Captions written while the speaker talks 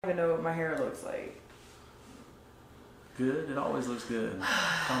Even know what my hair looks like. Good. It always looks good.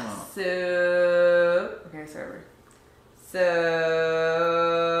 Come on. Okay, server. So,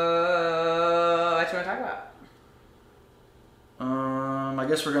 what you want to talk about? I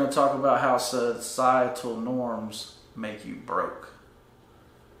guess we're going to talk about how societal norms make you broke.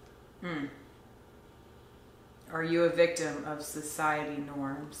 Are you a victim of society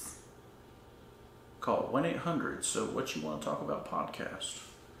norms? Call 1-800. So, what you want to talk about podcast?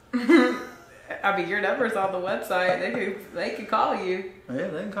 I mean, your number's on the website. They can call you. Yeah,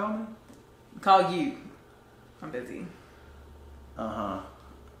 they can call me. Call you. I'm busy. I'm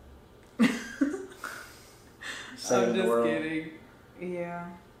just kidding. Yeah.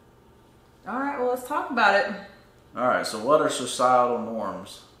 All right. Well, let's talk about it. All right. So, what are societal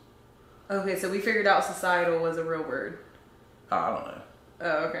norms? Okay, so we figured out societal was a real word. I don't know.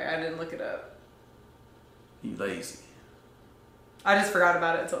 Oh, okay. I didn't look it up. You lazy. I just forgot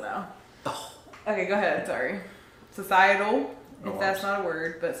about it until now. Oh. Okay, go ahead. Sorry. Societal, Norms. if that's not a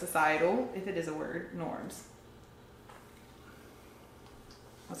word, but societal, if it is a word, norms.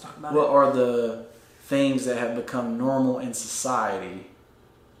 Let's talk about What it. are the things that have become normal in society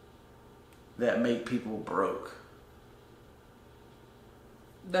that make people broke?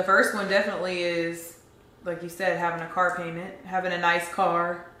 The first one definitely is, like you said, having a car payment, having a nice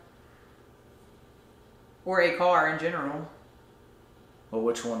car, or a car in general. Well,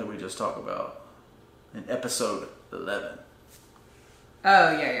 which one did we just talk about? In episode 11.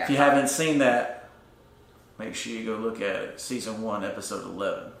 Oh, yeah. If you haven't seen that, make sure you go look at it. Season 1, episode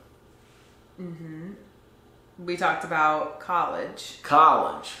 11. We talked about college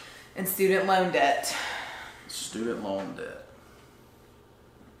College. and student loan debt. Student loan debt.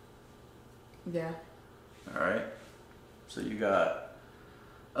 Yeah. All right. So you got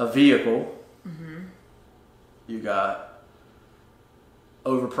a vehicle. You got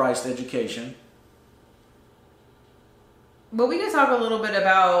overpriced education. But we can talk a little bit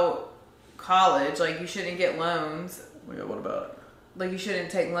about college. Like, you shouldn't get loans. What about it? Like, you shouldn't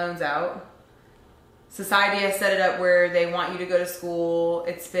take loans out. Society has set it up where they want you to go to school.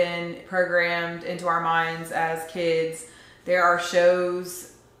 It's been programmed into our minds as kids. There are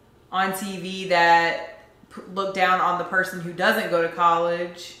shows on TV that look down on the person who doesn't go to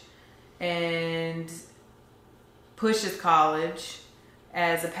college and pushes college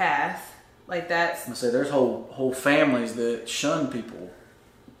as a path. Like, that's... I'm gonna say there's whole families that shun people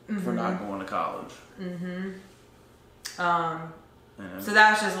for not going to college. So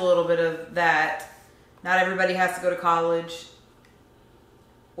that's just a little bit of that. Not everybody has to go to college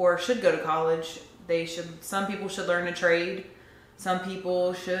or should go to college. Some people should learn a trade. Some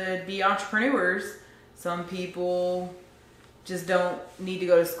people should be entrepreneurs. Some people just don't need to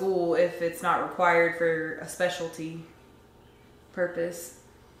go to school if it's not required for a specialty purpose.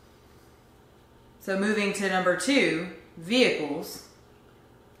 So moving to number 2, vehicles.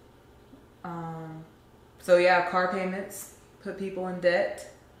 So yeah, car payments put people in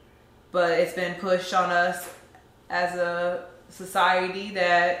debt, but it's been pushed on us as a society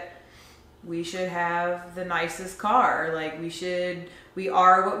that we should have the nicest car. Like, we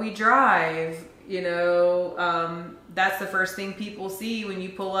are what we drive, that's the first thing people see when you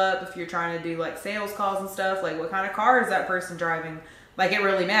pull up. If you're trying to do like sales calls and stuff, like, what kind of car is that person driving? Like, it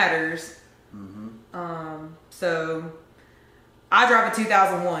really matters. So I drive a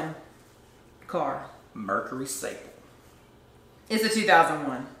 2001 car. Mercury Sable. It's a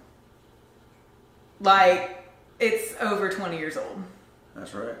 2001. Like, it's over 20 years old.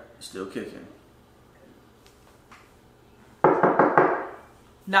 That's right. Still kicking.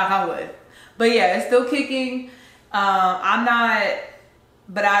 Knock on wood. But yeah, it's still kicking. I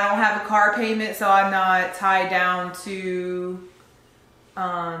don't have a car payment, so I'm not tied down to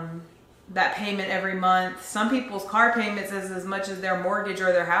that payment every month. Some people's car payments is as much as their mortgage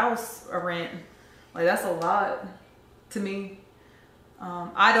or their house or rent. Like, that's a lot to me.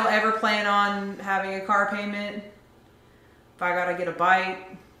 I don't ever plan on having a car payment. If I gotta get a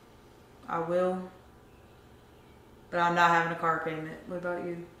bike, I will. But I'm not having a car payment. What about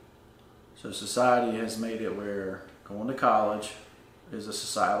you? So society has made it where going to college is a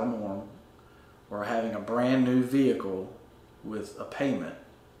societal norm, or having a brand new vehicle with a payment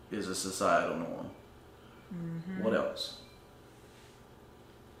is a societal norm. What else?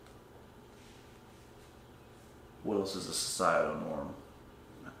 What else is a societal norm?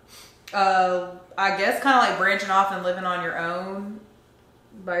 I guess kind of like branching off and living on your own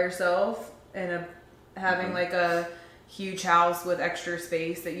by yourself and having like a huge house with extra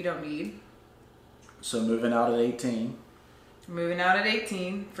space that you don't need. So moving out at 18. Moving out at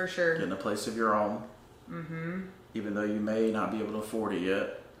 18, for sure. Getting a place of your own. Even though you may not be able to afford it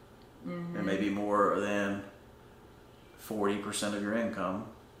yet. It may be more than 40% of your income.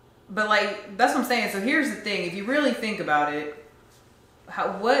 But like, that's what I'm saying. So here's the thing. If you really think about it,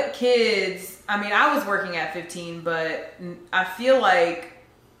 what kids, I mean, I was working at 15, but I feel like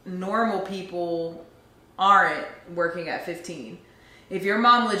normal people aren't working at 15. If your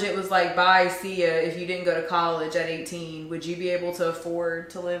mom legit was like, bye, see ya, if you didn't go to college at 18, would you be able to afford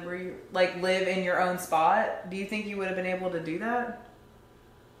to live live in your own spot? Do you think you would have been able to do that?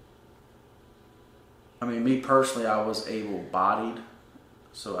 I mean, me personally, I was able-bodied,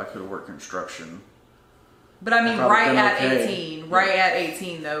 so I could work construction. But I mean, right at okay. 18, right at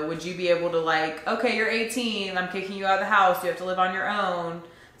 18 though, would you be able to like, okay, you're 18, I'm kicking you out of the house, you have to live on your own,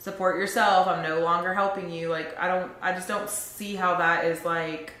 support yourself, I'm no longer helping you. Like, I just don't see how that is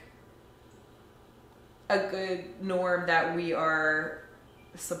like a good norm that we are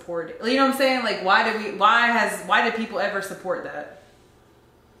supporting. You know what I'm saying? Like, why did people ever support that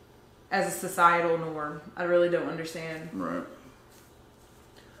as a societal norm? I really don't understand. Right.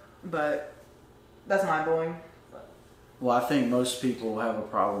 But that's mind blowing. Well, I think most people have a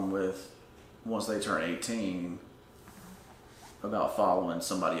problem with, once they turn 18, about following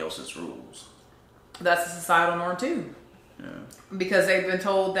somebody else's rules. That's a societal norm too. Yeah. Because they've been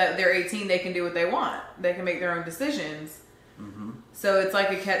told that they're 18, they can do what they want. They can make their own decisions. Mm-hmm. So it's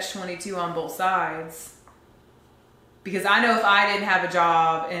like a catch-22 on both sides. Because I know if I didn't have a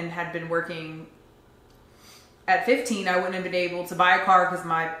job and had been working at 15, I wouldn't have been able to buy a car because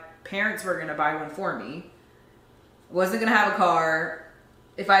my parents were going to buy one for me. Wasn't going to have a car.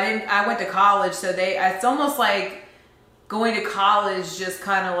 I went to college, so it's almost like going to college just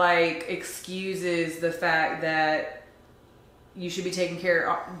kind of like excuses the fact that you should be taking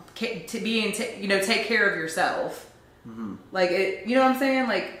care take care of yourself. Mm-hmm. Like, you know what I'm saying?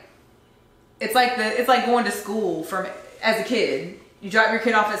 Like, it's like going to school as a kid. You drop your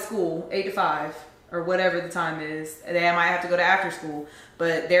kid off at school 8 to 5 or whatever the time is. They might have to go to after school,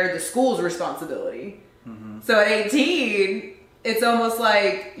 but they're the school's responsibility. Mm-hmm. So at 18, it's almost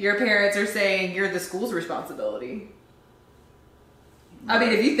like your parents are saying you're the school's responsibility. I mean,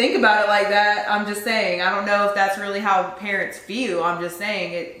 if you think about it like that, I'm just saying, I don't know if that's really how parents feel. I'm just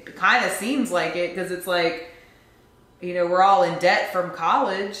saying it kind of seems like it, because it's like, we're all in debt from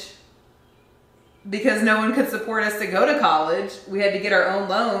college because no one could support us to go to college. We had to get our own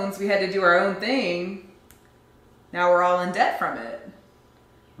loans. We had to do our own thing. Now we're all in debt from it.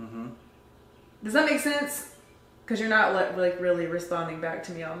 Mm-hmm. Does that make sense? Because you're not like really responding back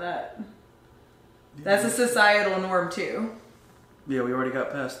to me on that. That's a societal norm too. Yeah, we already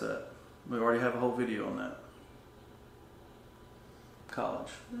got past that. We already have a whole video on that. College.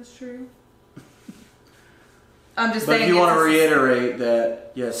 That's true. I'm just But saying. if you want to reiterate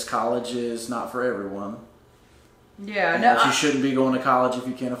that, yes, college is not for everyone. Yeah, and that you shouldn't be going to college if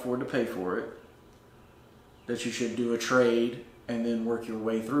you can't afford to pay for it. That you should do a trade and then work your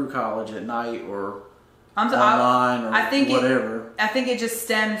way through college at night or online or whatever. I think it just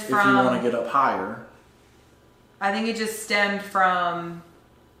stemmed from... If you want to get up higher. I think it just stemmed from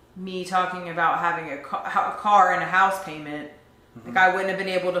me talking about having a car and a house payment. Mm-hmm. Like, I wouldn't have been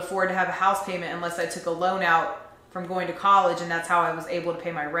able to afford to have a house payment unless I took a loan out from going to college, and that's how I was able to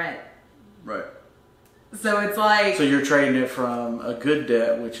pay my rent. Right. So it's like... So you're trading it from a good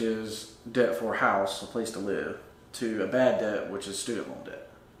debt, which is debt for a house, a place to live, to a bad debt, which is student loan debt.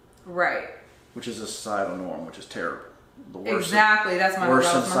 Right. Which is a societal norm, which is terrible. The worst, exactly. That's my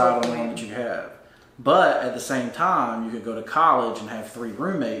worst societal norm that you have. But at the same time, you could go to college and have 3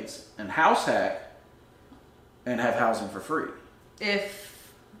 roommates and house hack and have housing for free.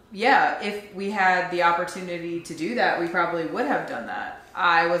 If we had the opportunity to do that, we probably would have done that.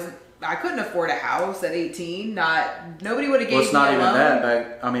 I couldn't afford a house at 18. Nobody would have gave me a loan. Well, it's not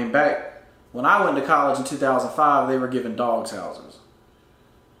even that. Back when I went to college in 2005, they were giving dogs houses.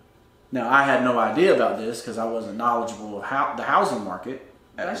 Now, I had no idea about this because I wasn't knowledgeable of the housing market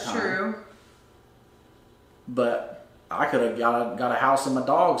at the time. That's true. But I could have got a house in my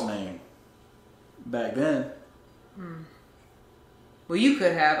dog's name back then. Well, you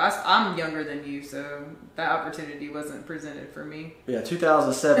could have. I'm younger than you, so that opportunity wasn't presented for me. Yeah,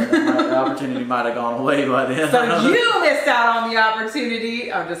 2007, the opportunity might have gone away by then. So you missed out on the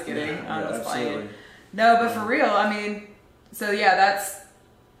opportunity. I'm just kidding. Yeah, I'm just playing. No, but for real, I mean, so yeah, that's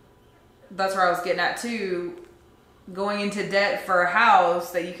where I was getting at too. Going into debt for a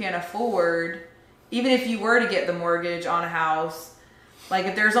house that you can't afford, even if you were to get the mortgage on a house, like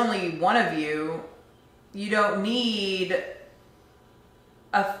if there's only one of you, you don't need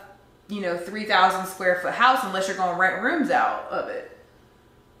a 3,000 square foot house unless you're going to rent rooms out of it.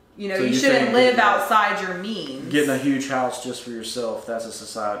 You know, So you you shouldn't think live that- outside your means. Getting a huge house just for yourself, that's a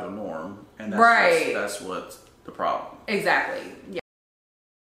societal norm. And that's Right. that's what's the problem. Exactly. Yeah.